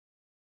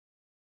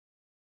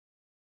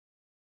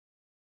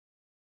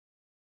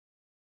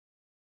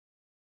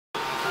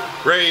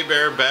Ray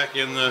Bear back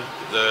in the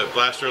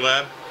blaster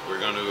lab. We're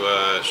going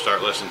to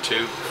start lesson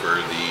 2 for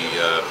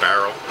the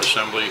barrel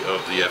assembly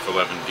of the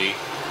F-11D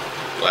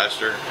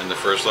blaster. In the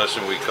first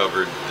lesson we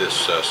covered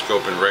this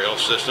scope and rail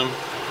system.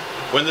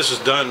 When this is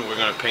done, we're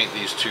going to paint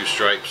these 2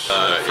 stripes.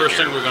 First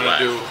thing we're going to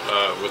do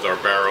with our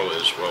barrel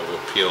is, well, we'll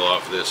peel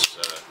off this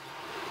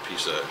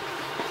piece of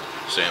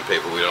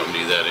sandpaper. We don't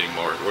need that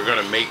anymore. We're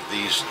going to mate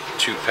these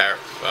 2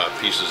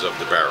 pieces of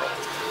the barrel.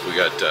 We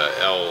got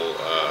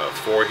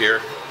L4 here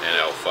and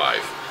L5,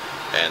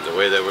 and the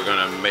way that we're going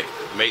to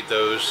mate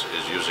those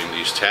is using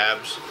these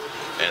tabs,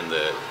 and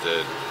the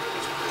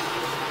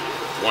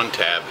one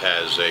tab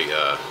has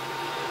a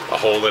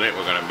hole in it.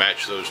 We're going to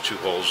match those 2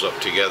 holes up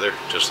together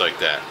just like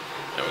that,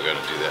 and we're going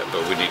to do that,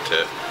 but we need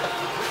to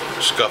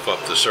scuff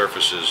up the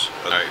surfaces.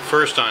 Alright,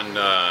 first on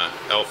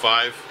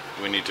L5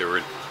 we need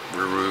to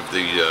remove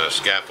the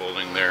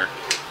scaffolding there.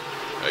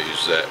 I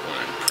use that when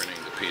I'm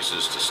printing the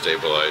pieces to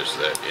stabilize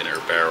that inner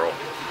barrel.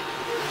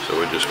 So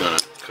we're just going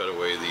to cut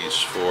away these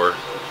 4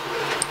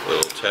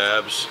 little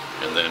tabs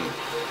and then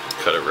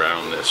cut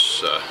around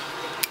this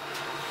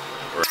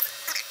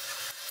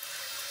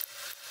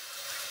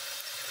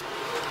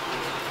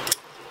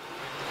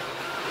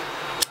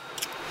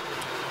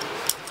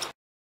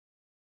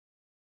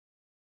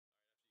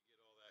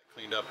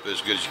cleaned up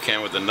as good as you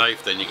can with a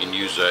knife. Then you can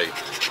use a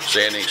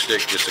sanding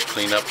stick just to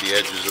clean up the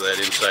edges of that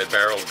inside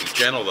barrel. Be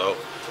gentle though,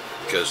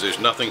 because there's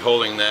nothing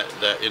holding that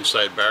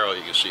inside barrel.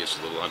 You can see it's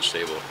a little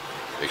unstable,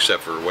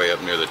 except for way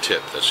up near the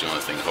tip. That's the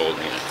only thing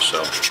holding it. So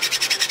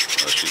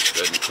let's just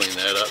go ahead and clean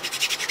that up.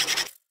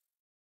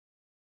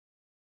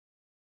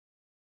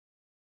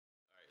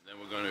 Alright, then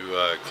we're going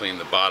to clean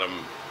the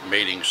bottom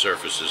mating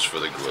surfaces for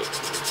the glue.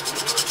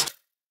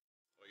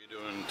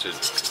 What you're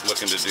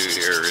looking to do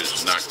here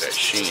is knock that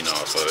sheen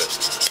off of it.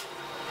 Alright,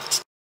 so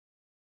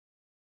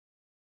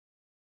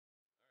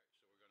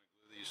we're going to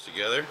glue these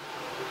together.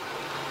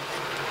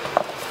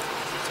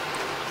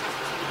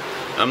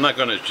 I'm not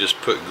going to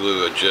just put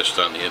glue just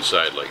on the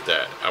inside like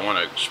that. I want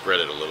to spread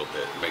it a little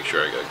bit, make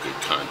sure I got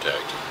good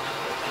contact.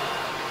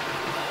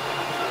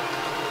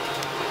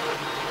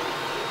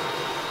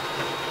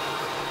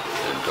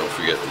 And don't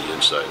forget the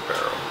inside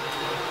barrel.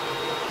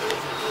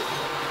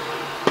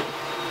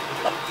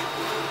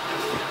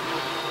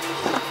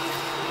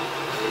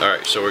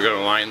 Alright, so we're going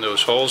to line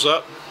those holes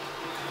up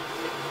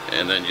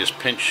and then just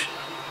pinch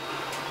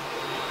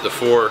the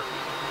 4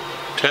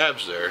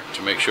 tabs there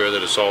to make sure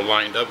that it's all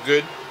lined up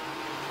good,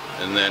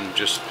 and then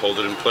just hold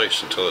it in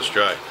place until it's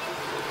dry.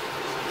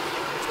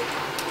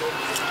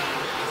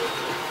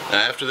 Now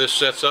after this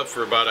sets up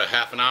for about a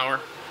half an hour,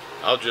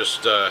 I'll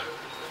just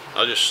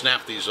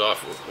snap these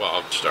off. Well,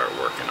 I'll start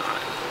working on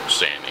it,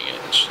 sanding it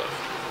and stuff.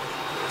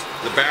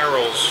 The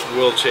barrels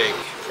will take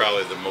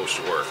probably the most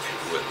work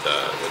with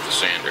the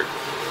sander.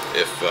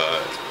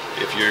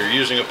 If you're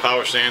using a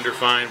power sander,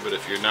 fine, but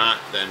if you're not,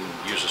 then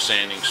use a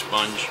sanding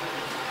sponge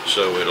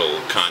so it'll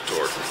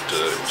contour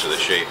to the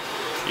shape.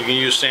 You can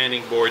use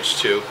sanding boards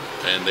too,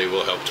 and they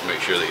will help to make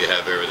sure that you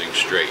have everything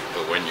straight,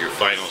 but when you're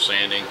final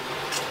sanding,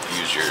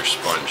 use your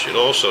sponge.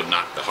 It'll also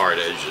knock the hard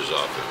edges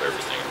off of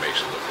everything. It makes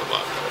it look a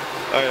lot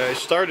better. I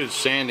started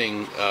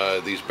sanding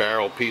these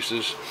barrel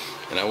pieces,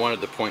 and I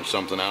wanted to point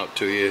something out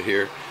to you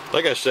here.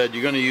 Like I said,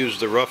 you're going to use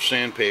the rough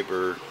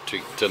sandpaper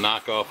to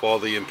knock off all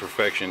the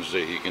imperfections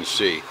that you can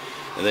see,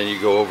 and then you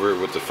go over it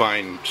with the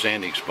fine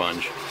sanding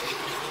sponge.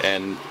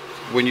 And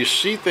when you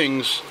see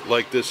things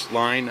like this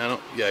line, I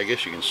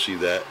guess you can see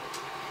that.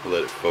 I'll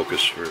let it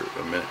focus for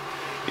a minute.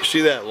 You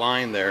see that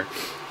line there?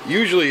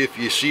 Usually if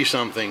you see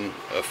something,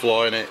 a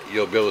flaw in it,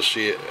 you'll be able to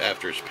see it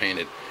after it's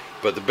painted.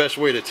 But the best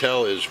way to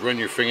tell is run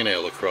your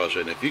fingernail across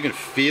it. And if you can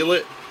feel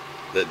it,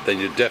 then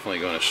you're definitely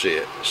going to see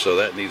it. So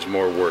that needs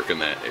more work in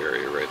that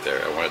area right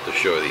there. I wanted to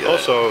show you that.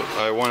 Also,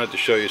 I wanted to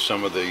show you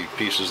some of the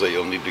pieces that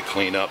you'll need to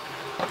clean up.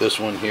 This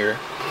one here,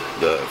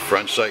 the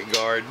front sight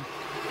guard.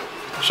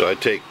 So I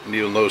take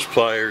needle nose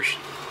pliers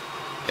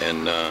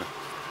and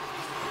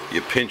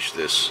you pinch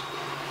this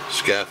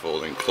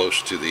scaffolding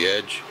close to the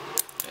edge,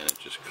 and it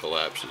just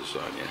collapses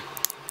on you,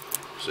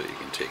 so you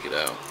can take it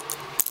out.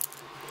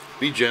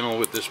 Be gentle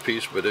with this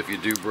piece, but if you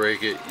do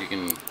break it, you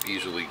can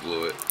easily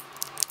glue it.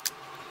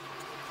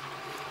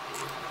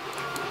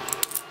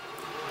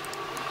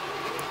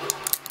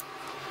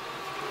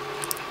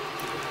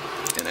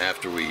 And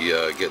after we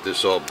get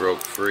this all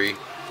broke free,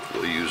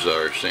 we'll use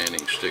our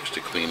sanding sticks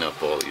to clean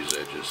up all these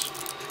edges.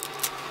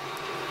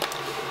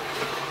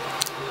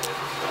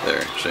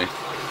 There, see?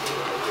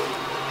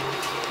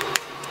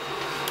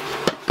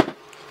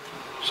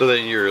 So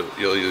then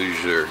you'll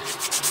use your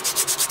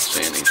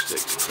sanding stick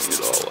to clean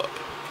it all up.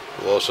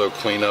 We'll also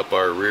clean up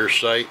our rear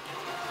sight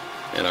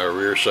and our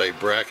rear sight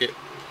bracket.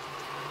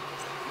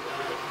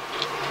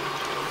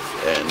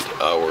 And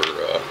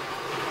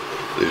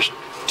there's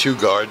 2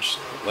 guards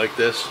like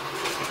this.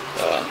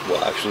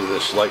 Well, actually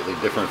they're slightly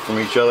different from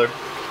each other.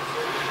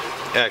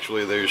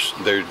 Actually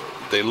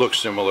they look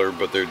similar,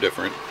 but they're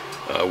different.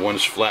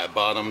 One's flat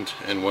bottomed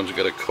and one's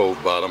got a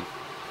cove bottom.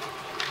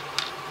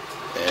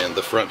 And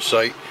the front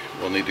sight,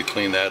 we'll need to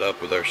clean that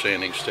up with our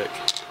sanding stick.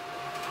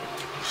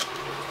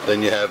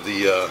 Then you have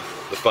the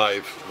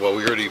 5, well,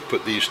 we already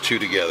put these 2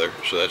 together,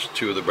 so that's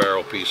 2 of the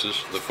barrel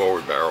pieces, the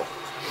forward barrel.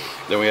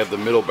 Then we have the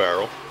middle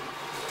barrel,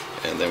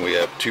 and then we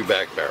have 2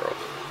 back barrel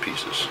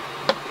pieces.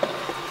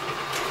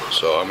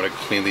 So I'm going to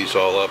clean these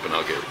all up and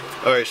I'll get it.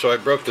 Alright, so I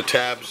broke the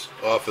tabs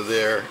off of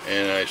there,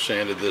 and I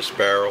sanded this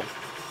barrel,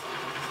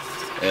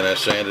 and I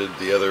sanded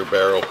the other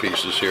barrel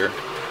pieces here.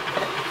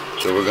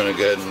 So we're going to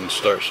go ahead and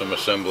start some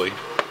assembly.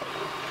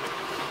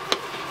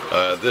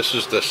 This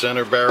is the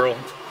center barrel,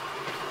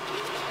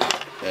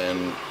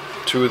 and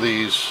 2 of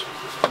these,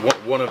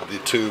 one of the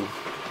 2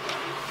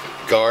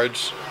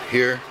 guards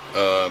here,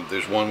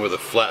 there's one with a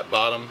flat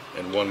bottom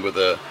and one with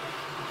a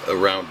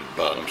rounded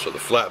bottom. So the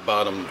flat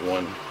bottomed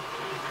one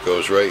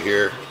goes right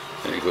here,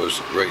 and it goes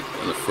right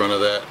in the front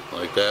of that,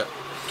 like that.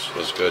 So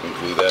let's go ahead and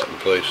glue that in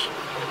place.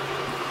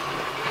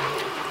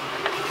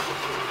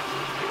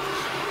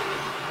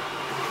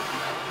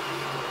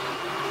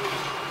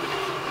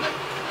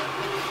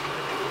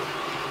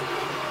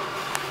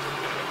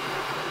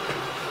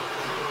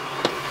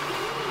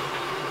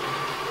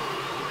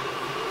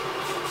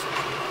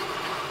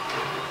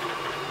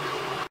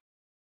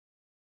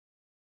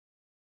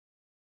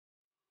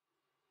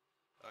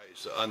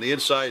 So on the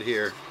inside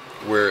here,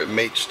 where it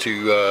mates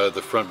to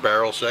the front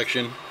barrel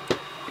section,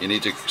 you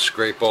need to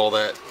scrape all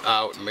that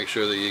out and make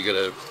sure that you get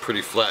a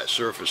pretty flat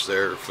surface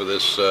there for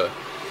this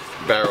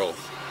barrel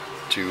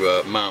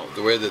to mount.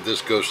 The way that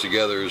this goes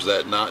together is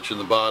that notch in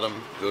the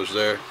bottom goes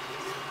there,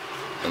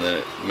 and then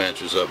it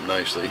matches up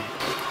nicely,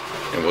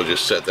 and we'll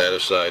just set that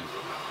aside.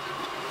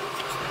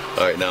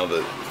 Alright, now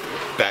the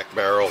back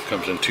barrel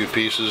comes in 2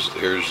 pieces.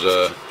 Here's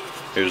the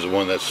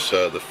one that's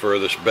the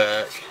furthest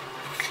back,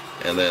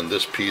 and then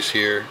this piece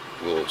here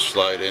will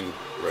slide in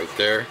right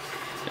there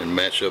and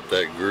match up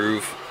that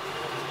groove.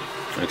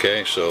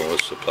 Okay, so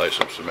let's apply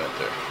some cement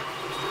there.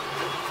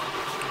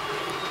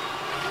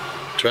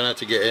 Try not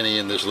to get any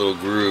in this little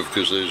groove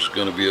because there's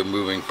going to be a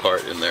moving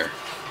part in there.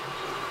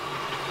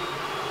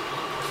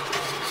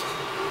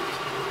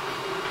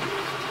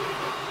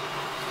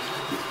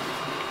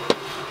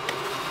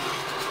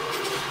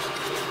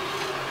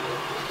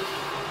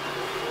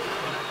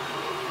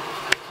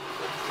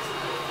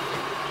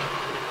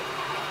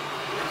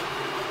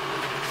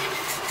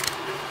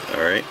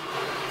 Alright,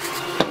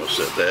 we'll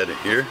set that in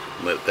here,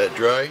 let that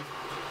dry.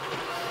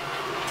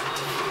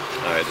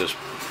 Alright, this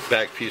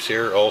back piece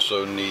here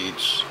also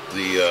needs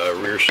the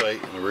rear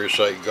sight and the rear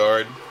sight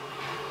guard.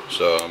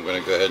 So I'm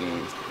going to go ahead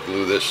and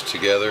glue this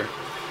together.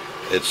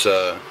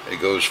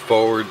 It goes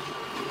forward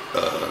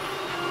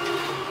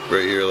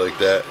right here like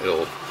that.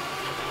 It'll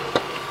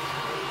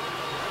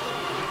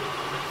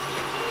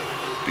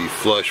be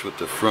flush with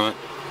the front.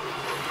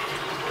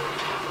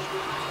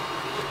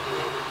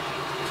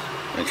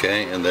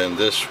 Okay, and then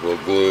this will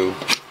glue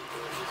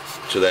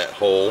to that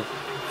hole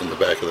in the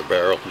back of the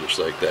barrel, just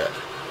like that.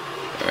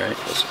 Alright,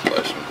 let's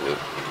apply some glue.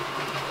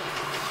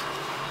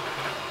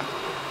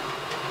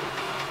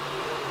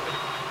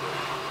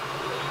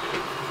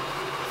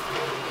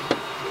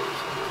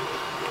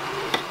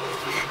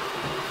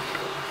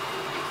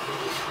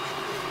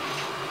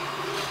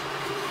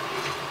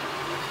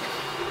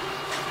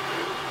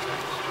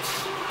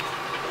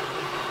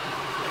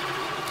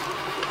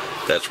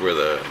 That's where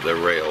the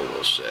rail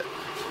will sit.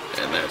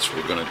 And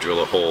we're going to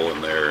drill a hole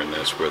in there, and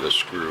that's where the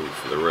screw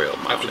for the rail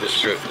mounts. After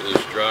this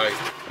is dry,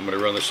 I'm going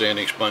to run the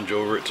sanding sponge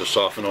over it to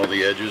soften all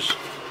the edges.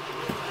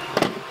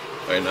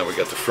 Alright, now we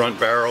got the front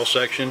barrel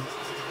section.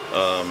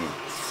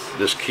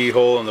 This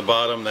keyhole in the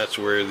bottom, that's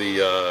where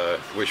the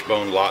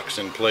wishbone locks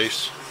in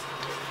place.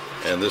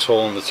 And this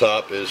hole in the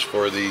top is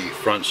for the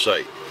front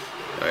sight.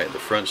 Alright, the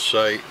front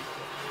sight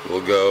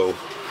will go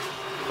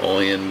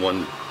only in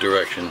one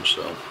direction,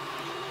 so.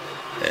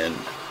 And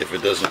if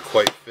it doesn't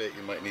quite fit,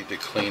 you might need to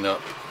clean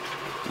up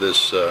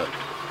this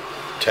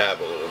tab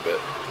a little bit.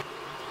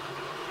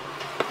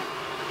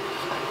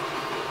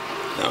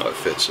 Now it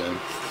fits in.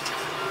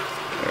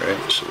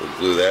 Alright, so we'll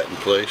glue that in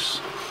place.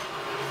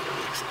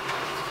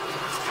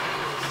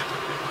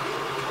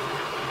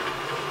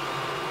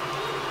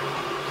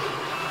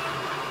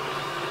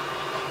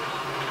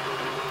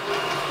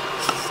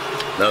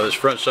 Now this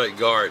front sight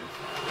guard,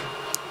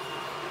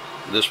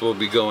 this will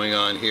be going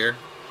on here.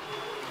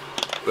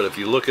 But if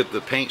you look at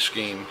the paint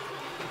scheme,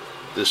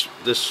 this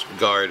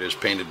guard is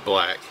painted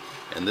black,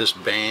 and this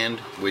band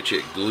which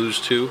it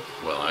glues to,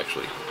 well,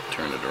 actually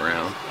turn it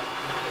around,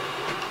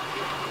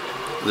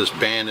 this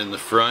band in the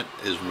front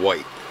is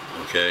white,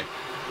 okay,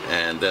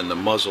 and then the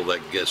muzzle that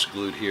gets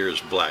glued here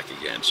is black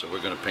again. So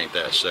we're going to paint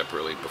that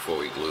separately before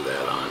we glue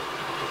that on.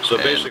 So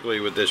basically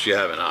with this you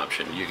have an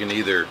option. You can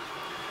either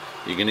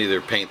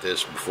paint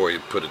this before you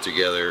put it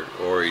together,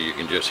 or you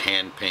can just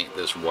hand paint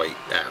this white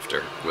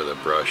after with a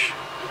brush,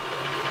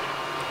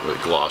 with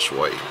gloss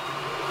white.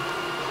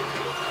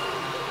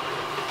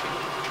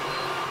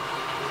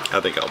 I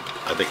think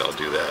I'll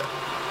do that.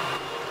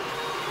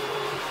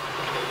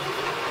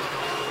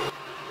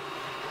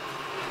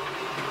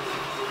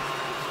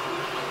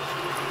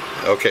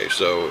 Okay,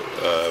 so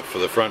for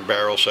the front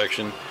barrel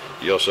section,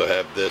 you also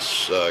have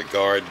this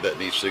guard that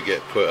needs to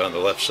get put on the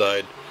left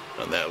side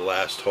on that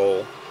last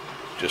hole,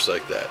 just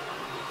like that.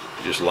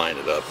 You just line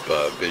it up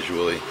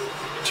visually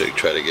to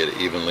try to get it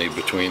evenly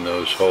between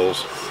those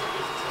holes.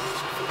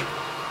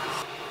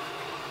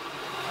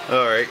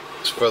 Alright,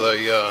 for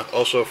the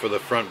also for the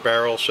front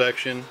barrel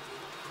section,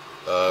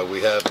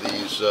 we have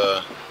these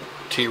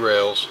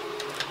T-rails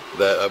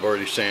that I've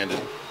already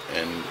sanded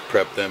and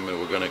prepped them, and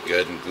we're going to go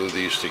ahead and glue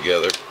these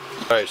together.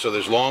 Alright, so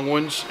there's long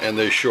ones and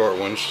there's short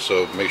ones,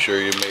 so make sure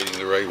you're mating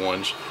the right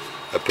ones.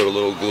 I put a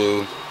little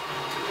glue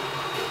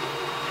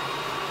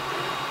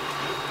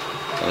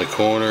on the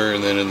corner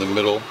and then in the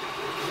middle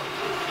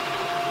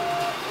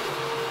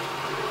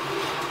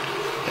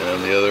and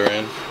on the other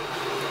end,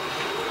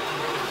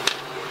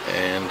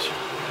 and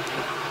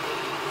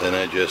then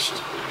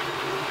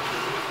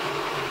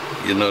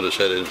you'll notice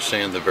I didn't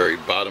sand the very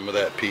bottom of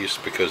that piece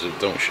because it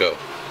don't show.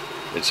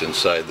 It's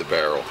inside the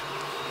barrel.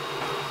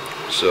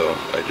 So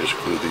I just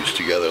glue these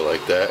together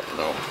like that, and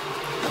I'll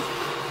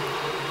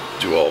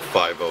do all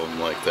 5 of them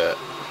like that.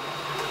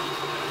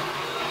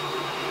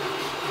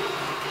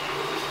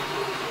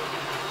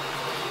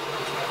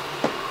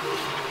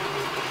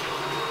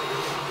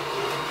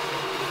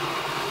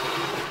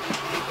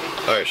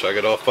 Alright, so I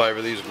got all 5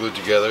 of these glued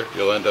together.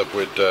 You'll end up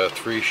with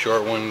 3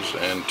 short ones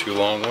and 2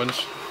 long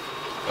ones.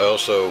 I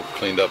also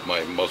cleaned up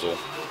my muzzle.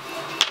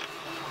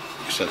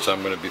 Since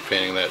I'm going to be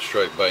painting that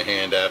stripe by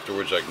hand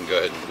afterwards, I can go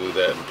ahead and glue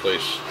that in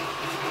place.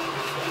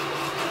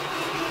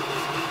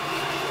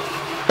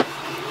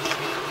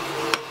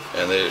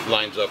 And it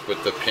lines up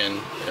with the pin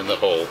in the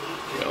hole.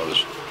 You know,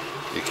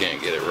 you can't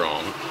get it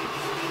wrong.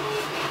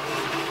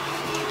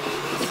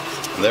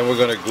 And then we're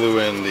going to glue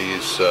in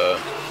these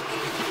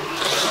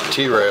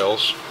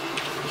T-rails.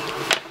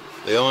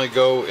 They only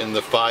go in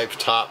the 5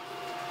 top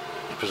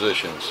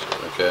positions,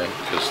 okay?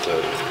 Because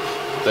the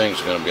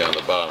thing's going to be on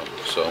the bottom.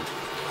 So,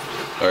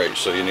 alright,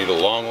 so you need a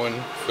long one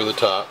for the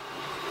top.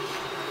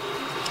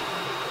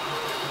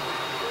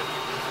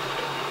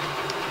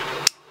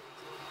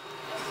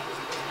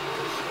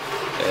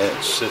 And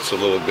it sits a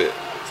little bit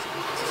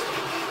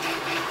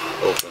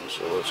open,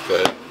 so let's go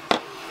ahead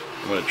and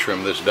I'm going to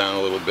trim this down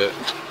a little bit.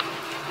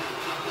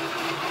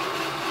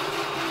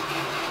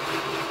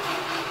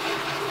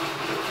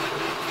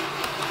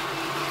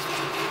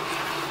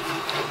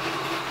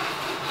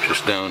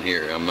 Just down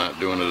here. I'm not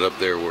doing it up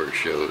there where it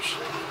shows.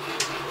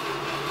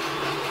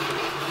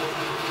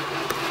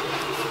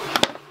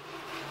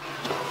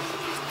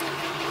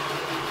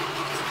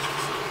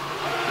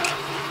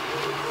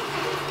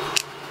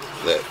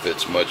 That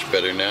fits much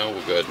better now.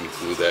 We'll go ahead and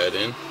glue that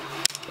in,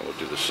 and we'll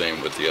do the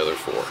same with the other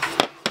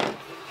 4.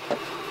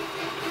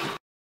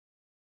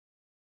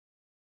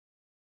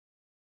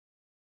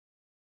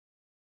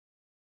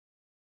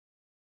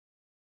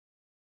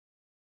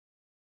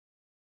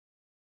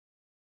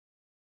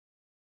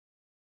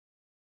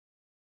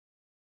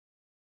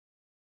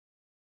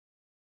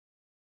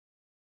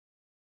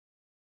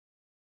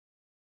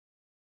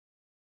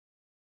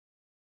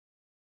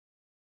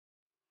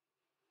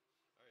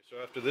 So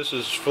after this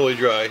is fully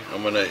dry,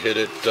 I'm going to hit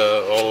it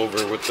all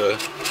over with the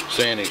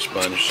sanding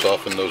sponge,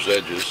 soften those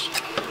edges.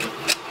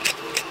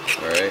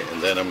 Alright,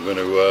 and then I'm going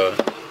to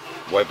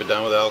wipe it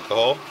down with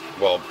alcohol.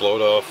 Well, I'll blow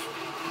it off,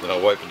 then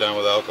I'll wipe it down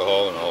with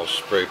alcohol and I'll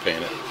spray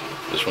paint it.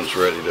 This one's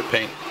ready to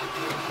paint.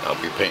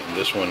 I'll be painting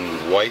this one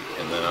white,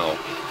 and then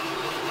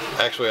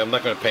actually I'm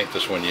not going to paint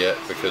this one yet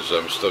because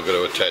I'm still going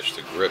to attach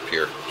the grip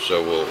here,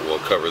 so we'll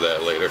cover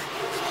that later.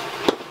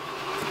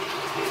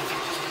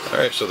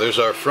 Alright, so there's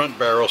our front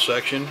barrel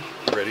section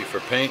ready for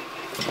paint,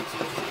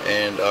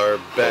 and our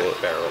back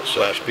barrel.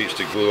 Last piece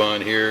to glue on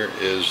here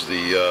is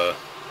the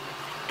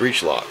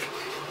breech lock,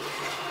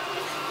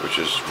 which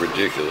is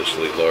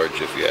ridiculously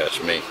large if you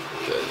ask me.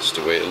 That's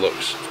the way it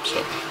looks.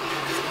 So,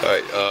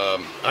 alright,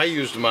 I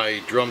used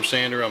my drum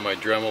sander on my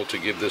Dremel to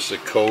give this a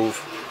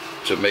cove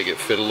to make it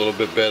fit a little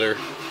bit better.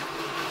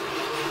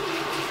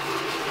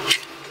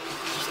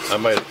 I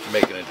might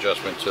make an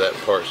adjustment to that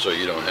part so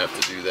you don't have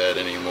to do that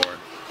anymore.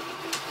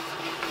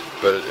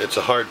 But it's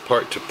a hard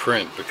part to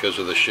print because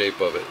of the shape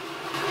of it.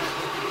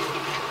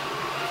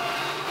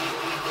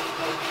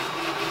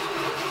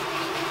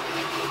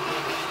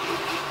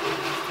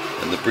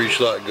 And the breech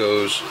lock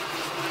goes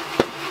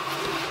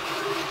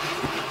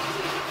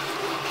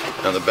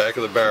on the back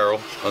of the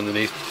barrel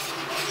underneath,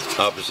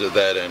 opposite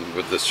that end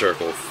with the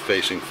circle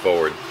facing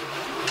forward.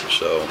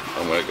 So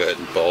I'm going to go ahead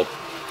and bulb.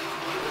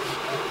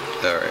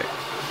 Alright.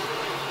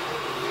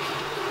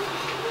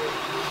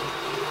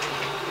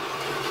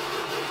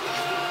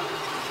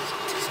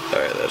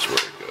 Alright, that's where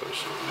it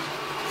goes.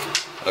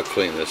 I'll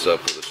clean this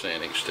up with a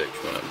sanding stick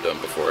when I'm done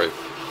before I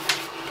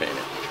paint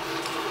it.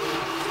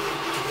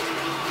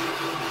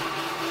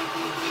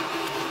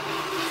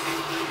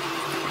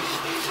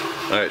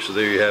 Alright, so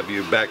there you have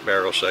your back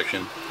barrel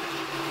section.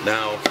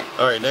 Now,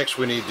 alright, next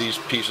we need these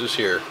pieces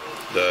here.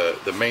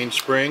 The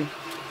mainspring.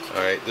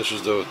 Alright, this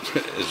is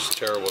is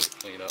terrible to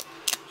clean up.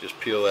 Just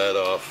peel that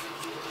off.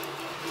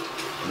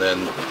 And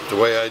then the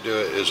way I do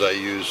it is I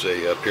use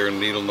a pair of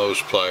needle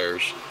nose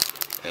pliers,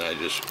 and I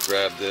just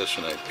grab this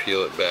and I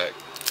peel it back,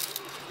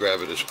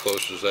 grab it as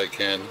close as I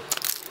can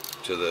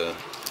to the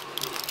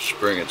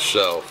spring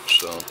itself.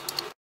 So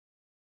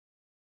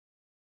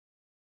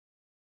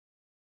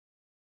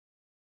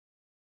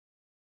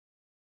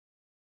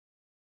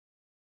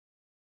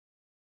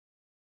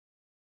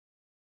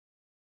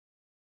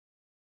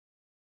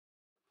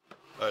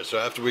alright, so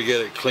after we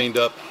get it cleaned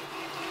up,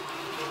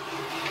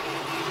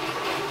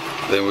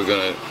 then we're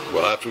gonna,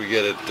 well, after we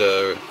get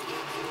it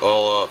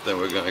all off, then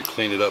we're gonna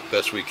clean it up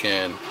best we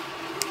can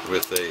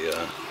with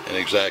an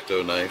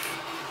X-Acto knife.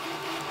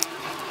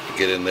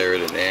 Get in there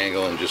at an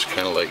angle and just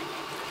kind of like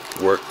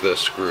work the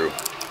screw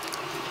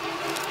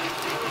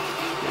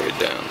right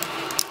down,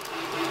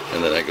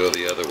 and then I go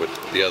the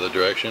other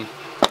direction.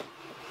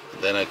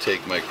 Then I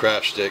take my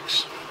craft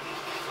sticks,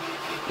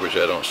 which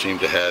I don't seem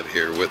to have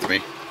here with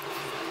me.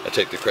 I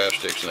take the craft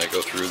sticks and I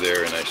go through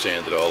there and I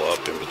sand it all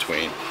up in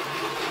between,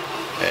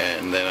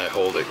 and then I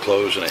hold it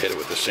closed and I hit it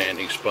with the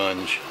sanding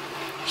sponge.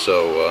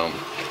 So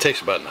it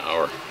takes about an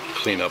hour to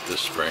clean up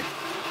this spring.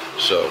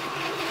 So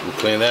we'll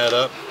clean that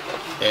up,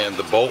 and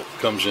the bolt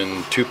comes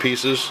in 2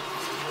 pieces.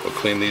 We'll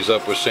clean these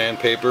up with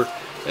sandpaper,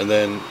 and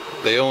then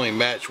they only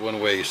match one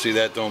way. You see,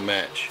 that don't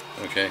match,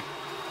 okay,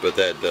 but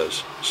that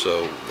does.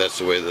 So that's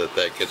the way that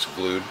that gets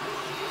glued,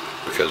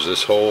 because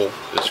this hole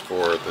is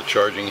for the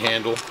charging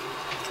handle.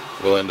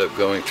 Will end up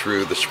going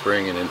through the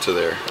spring and into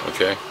there,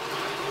 okay?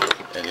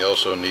 And you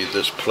also need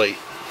this plate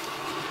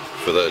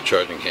for the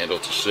charging handle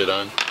to sit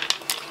on.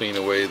 Clean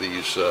away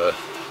these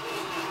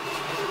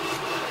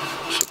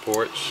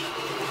supports.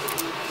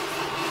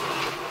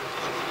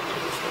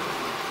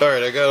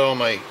 Alright, I got all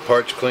my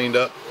parts cleaned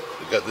up.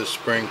 I got this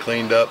spring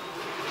cleaned up,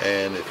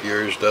 and if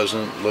yours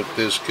doesn't look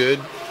this good,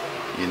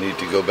 you need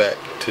to go back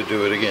to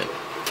do it again.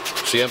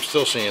 See, I'm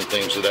still seeing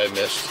things that I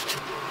missed.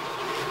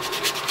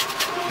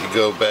 You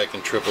go back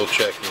and triple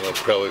check and you'll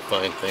probably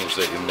find things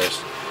that you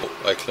missed.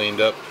 I cleaned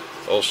up.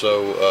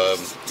 Also,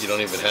 you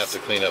don't even have to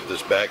clean up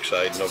this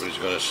backside. Nobody's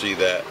going to see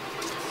that.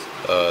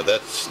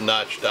 That's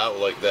notched out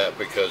like that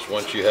because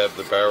once you have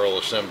the barrel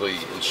assembly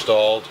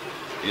installed,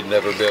 you'd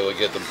never be able to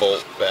get the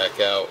bolt back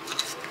out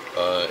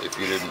if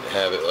you didn't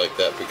have it like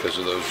that because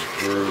of those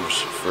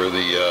grooves for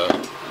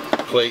the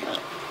plate.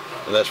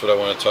 And that's what I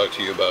want to talk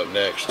to you about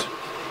next.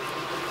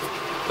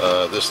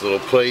 This little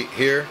plate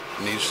here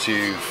needs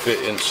to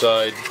fit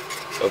inside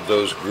of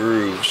those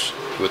grooves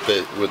with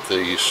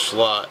the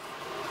slot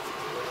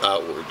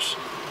outwards.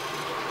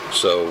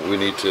 So we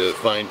need to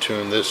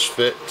fine-tune this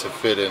fit to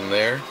fit in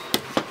there.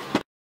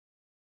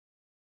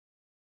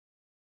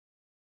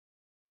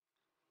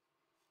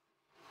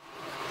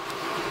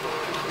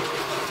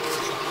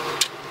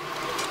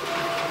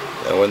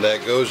 And when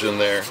that goes in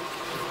there,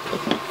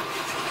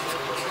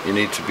 you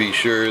need to be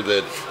sure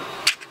that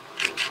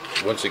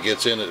once it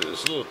gets in,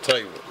 it's a little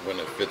tight when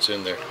it fits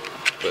in there,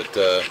 but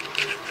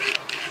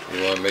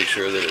you want to make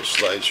sure that it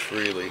slides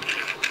freely,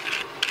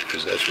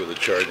 because that's where the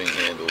charging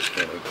handle is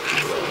going to go.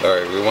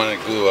 Alright, we want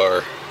to glue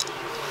our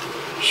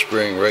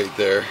spring right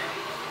there,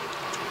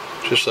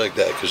 just like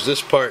that, because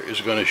this part is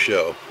going to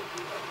show.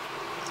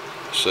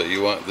 So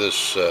you want this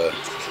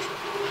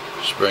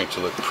spring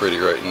to look pretty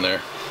right in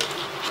there.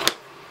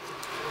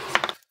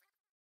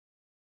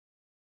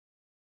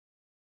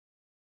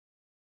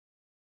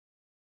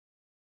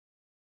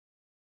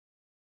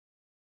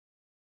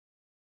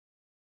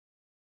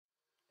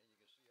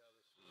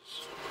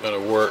 Going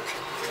to work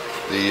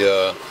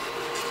the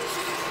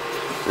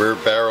rear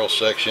barrel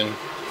section,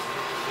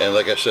 and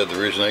like I said, the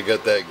reason I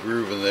got that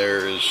groove in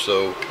there is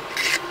so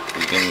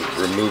you can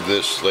remove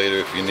this later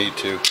if you need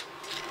to. You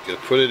got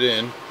to put it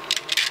in,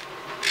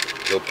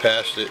 go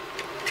past it,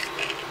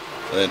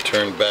 and then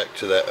turn back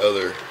to that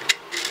other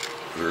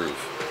groove,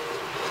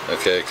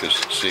 okay, because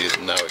see,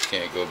 now it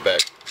can't go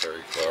back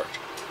very far.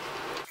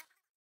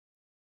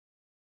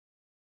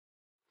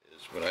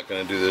 We're not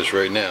going to do this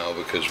right now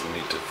because we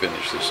need to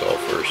finish this all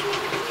first.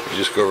 You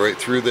just go right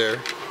through there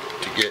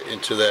to get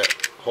into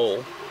that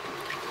hole,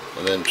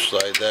 and then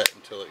slide that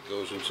until it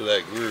goes into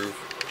that groove,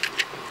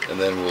 and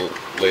then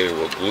later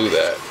we'll glue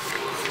that,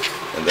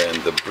 and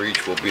then the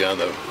breech will be on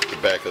the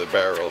back of the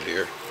barrel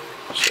here,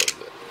 so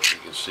that you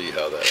can see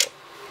how that'll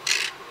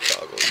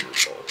toggle your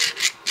bolt.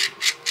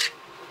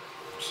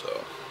 So,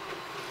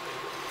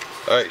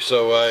 alright,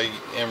 so I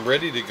am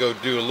ready to go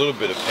do a little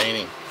bit of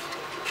painting,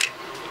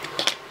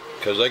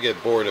 because I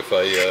get bored if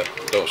I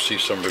don't see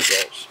some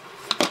results.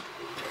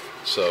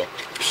 So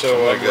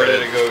I'm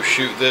ready to go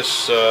shoot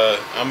this.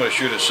 I'm going to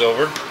shoot it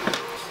silver.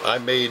 I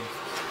made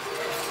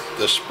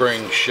the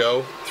spring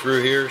show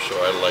through here, so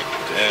I like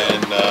it.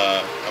 And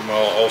I'm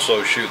going to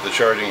also shoot the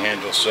charging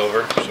handle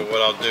silver. So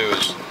what I'll do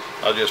is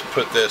I'll just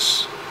put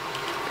this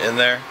in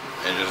there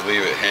and just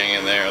leave it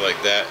hanging there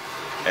like that.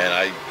 And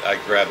I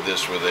grab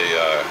this with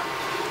a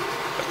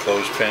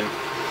clothespin,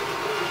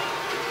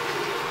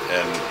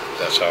 and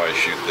that's how I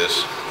shoot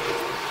this.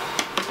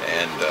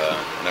 And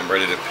I'm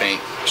ready to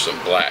paint some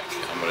black.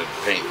 I'm going to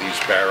paint these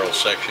barrel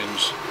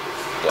sections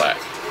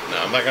black. No,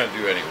 I'm not going to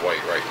do any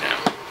white right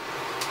now,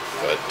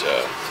 but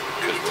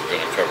because we're going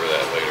to cover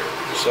that later.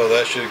 So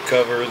that should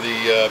cover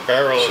the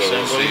barrel So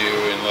assembly. we'll see you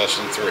in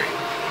lesson 3.